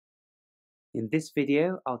In this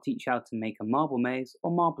video, I'll teach you how to make a marble maze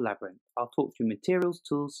or marble labyrinth. I'll talk through materials,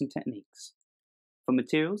 tools and techniques. For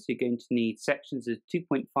materials, you're going to need sections of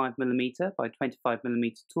 2.5mm by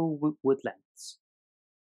 25mm tall wood lengths.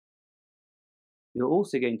 You're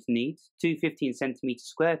also going to need two 15cm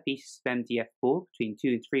square pieces of MDF board between 2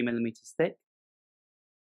 and 3mm thick,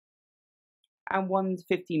 and one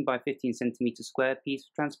 15 by 15cm square piece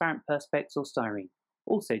of transparent perspex or styrene,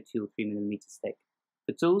 also 2 or 3mm thick.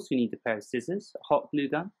 For tools, you need a pair of scissors, a hot glue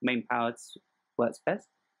gun, main powered works best,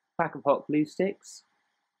 a pack of hot glue sticks,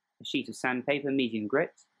 a sheet of sandpaper medium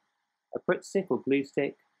grit, a Pritt stick or glue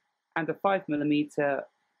stick, and a 5mm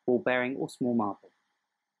ball bearing or small marble.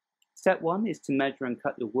 Step 1 is to measure and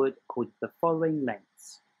cut your wood according to the following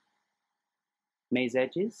lengths: maze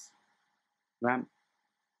edges, ramp,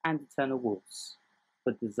 and internal walls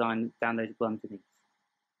for the design downloadable underneath.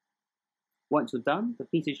 Once you're done, the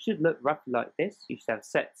pieces should look roughly like this. You should have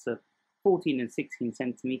sets of 14 and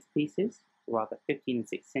 16cm pieces, or rather 15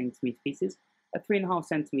 and 16cm pieces, a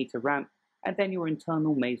 3.5cm ramp, and then your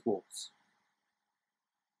internal maze walls.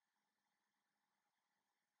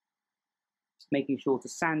 Just making sure to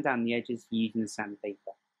sand down the edges using the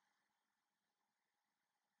sandpaper.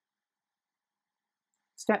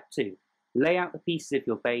 Step 2. Lay out the pieces of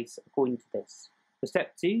your base according to this. For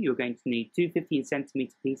step 2, you're going to need two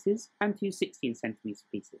 15cm pieces and two 16cm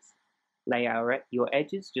pieces. Lay out your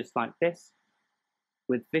edges just like this,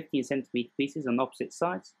 with 15cm pieces on opposite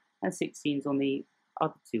sides and 16s on the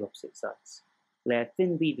other two opposite sides. Lay a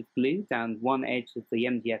thin bead of glue down one edge of the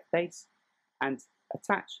MDF base and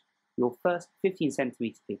attach your first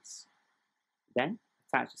 15cm piece. Then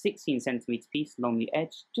attach a 16cm piece along the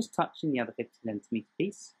edge, just touching the other 15cm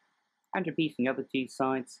piece, and repeating the other two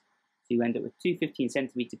sides. So you end up with two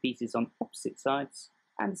 15cm pieces on opposite sides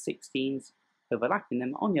and 16s overlapping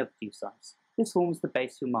them on the other two sides. This forms the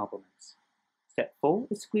base of your marble maze. Step 4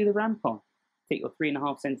 is to glue the ramp on. Take your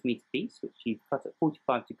 3.5cm piece, which you've cut at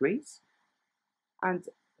 45 degrees, and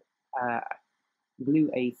glue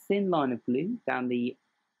a thin line of glue down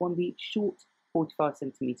one of the short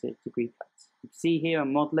 45cm degree cuts. You can see here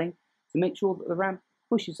I'm modelling to make sure that the ramp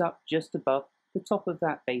pushes up just above the top of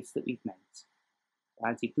that base that we've made.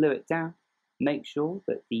 As you glue it down, make sure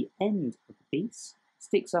that the end of the piece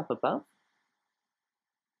sticks up above.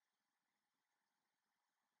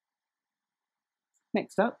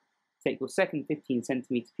 Next up, take your second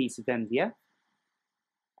 15cm piece of MDF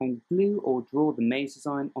and glue or draw the maze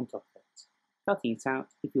design on top of it, cutting it out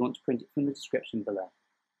if you want to print it from the description below.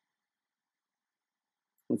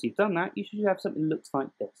 Once you've done that, you should have something that looks like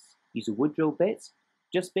this. Use a wood drill bit,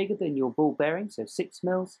 just bigger than your ball bearing, so 6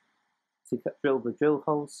 mils, to drill the drill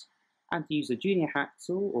holes, and to use a junior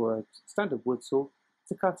hacksaw or a standard wood saw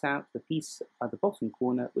to cut out the piece at the bottom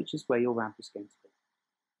corner, which is where your ramp is going to be.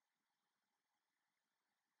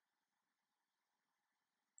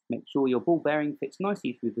 Make sure your ball bearing fits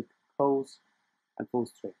nicely through the holes and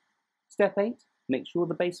falls through. Step 8, make sure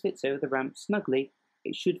the base fits over the ramp snugly.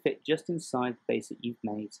 It should fit just inside the base that you've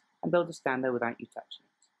made and be able to stand there without you touching it.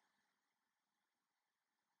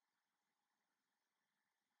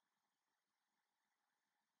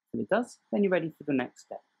 If it does, then you're ready for the next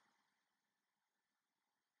step.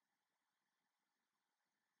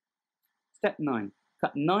 Step 9.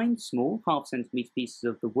 Cut 9 small 1/2 cm pieces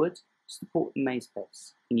of the wood to support the maze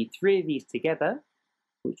base. You need 3 of these together,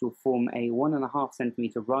 which will form a 1.5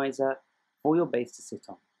 cm riser for your base to sit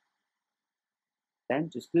on. Then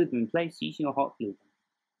just glue them in place using your hot glue gun.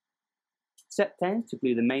 Step 10 is to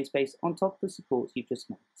glue the maze base on top of the supports you've just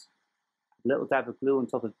made. Add a little dab of glue on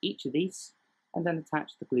top of each of these, and then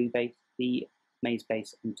attach the maze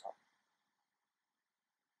base on top.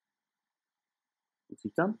 Once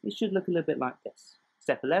you've done, it should look a little bit like this.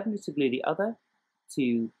 Step 11 is to glue the other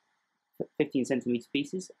two 15cm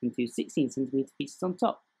pieces and two 16cm pieces on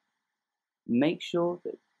top. Make sure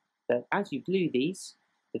that as you glue these,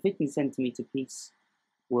 the 15cm piece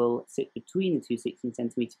will sit between the two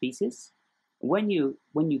 16cm pieces. When you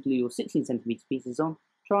glue your 16cm pieces on,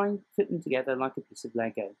 try and fit them together like a piece of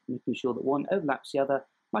Lego, making sure that one overlaps the other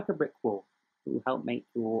like a brick wall. It will help make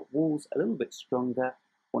your walls a little bit stronger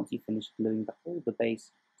once you finish gluing the whole of the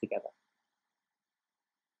base together.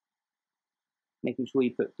 Making sure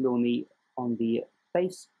you put glue on the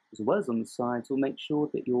base as well as on the sides will make sure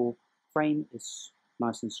that your frame is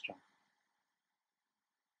nice and strong.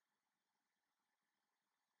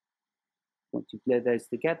 Once you've glued those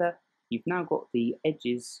together, you've now got the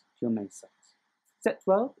edges to your maze sides. Step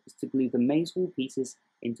 12 is to glue the maze wall pieces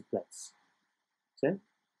into place. So,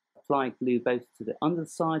 apply glue both to the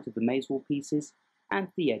underside of the maze wall pieces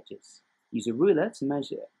and the edges. Use a ruler to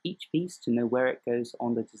measure each piece to know where it goes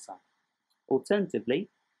on the design. Alternatively,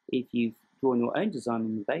 if you've drawn your own design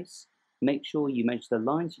on the base, make sure you measure the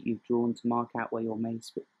lines that you've drawn to mark out where your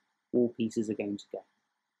maze wall pieces are going to go.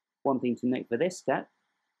 One thing to note for this step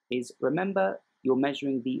is remember you're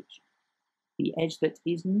measuring the edge that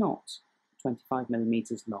is not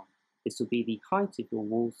 25mm long. This will be the height of your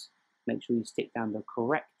walls. Make sure you stick down the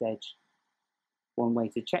correct edge. One way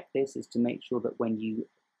to check this is to make sure that when you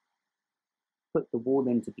put the wall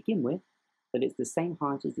in to begin with, that it's the same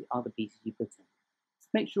height as the other pieces you put in.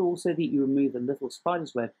 Make sure also that you remove the little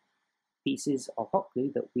spider's web pieces of hot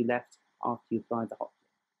glue that will be left after you apply the hot glue.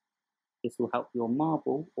 This will help your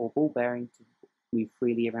marble or ball bearing to move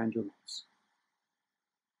freely around your maze.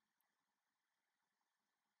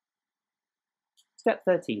 Step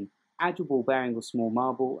 13. Add your ball bearing or small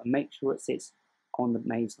marble and make sure it sits on the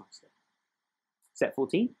maze nicely. Step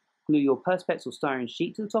 14. Glue your perspex or styrene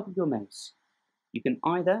sheet to the top of your maze. You can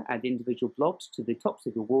either add individual blobs to the tops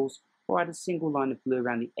of your walls or add a single line of glue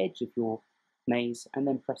around the edge of your maze and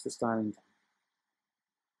then press the styrene down.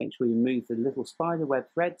 Make sure you remove the little spider web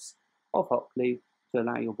threads of hot glue to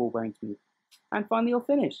allow your ball bearing to move. And finally, you're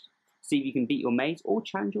finished. See if you can beat your maze or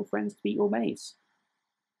challenge your friends to beat your maze.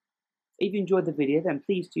 If you enjoyed the video, then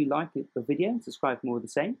please do like the video and subscribe for more of the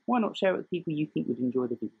same. Why not share it with people you think would enjoy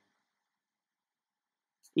the video?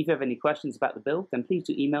 If you have any questions about the build, then please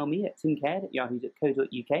do email me at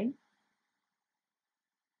timcaird@yahoo.co.uk.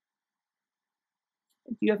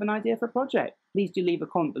 If you have an idea for a project, please do leave a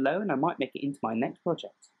comment below and I might make it into my next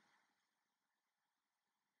project.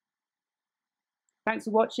 Thanks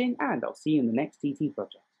for watching and I'll see you in the next TT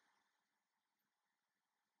project.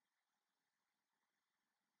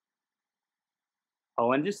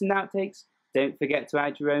 Oh, and just some outtakes, don't forget to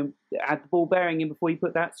add the ball bearing in before you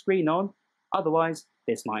put that screen on, otherwise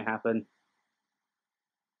this might happen.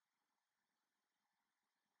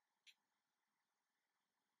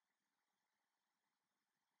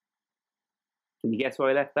 Can you guess where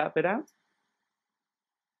I left that bit out?